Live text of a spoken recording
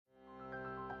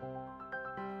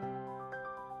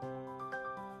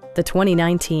the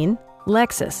 2019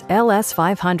 Lexus LS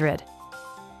 500.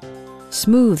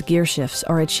 Smooth gear shifts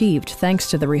are achieved thanks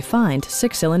to the refined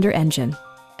 6-cylinder engine,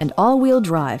 and all-wheel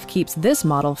drive keeps this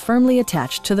model firmly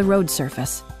attached to the road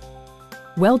surface.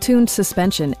 Well-tuned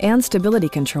suspension and stability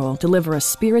control deliver a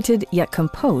spirited yet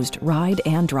composed ride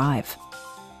and drive.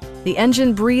 The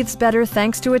engine breathes better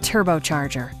thanks to a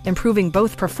turbocharger, improving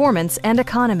both performance and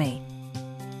economy.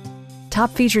 Top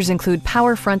features include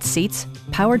power front seats,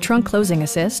 power trunk closing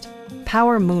assist,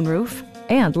 power moonroof,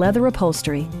 and leather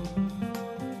upholstery.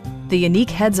 The unique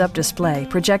heads-up display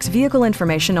projects vehicle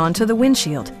information onto the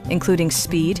windshield, including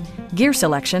speed, gear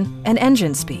selection, and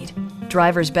engine speed.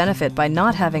 Drivers benefit by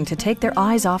not having to take their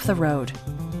eyes off the road.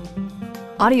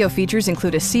 Audio features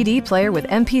include a CD player with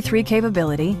MP3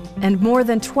 capability and more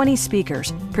than 20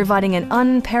 speakers, providing an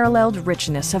unparalleled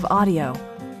richness of audio.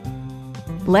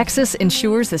 Lexus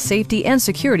ensures the safety and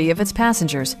security of its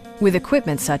passengers with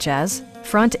equipment such as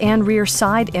front and rear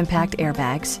side impact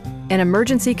airbags, an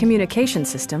emergency communication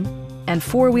system, and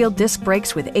 4-wheel disc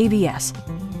brakes with ABS.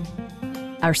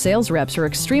 Our sales reps are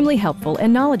extremely helpful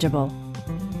and knowledgeable.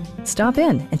 Stop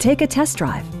in and take a test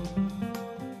drive.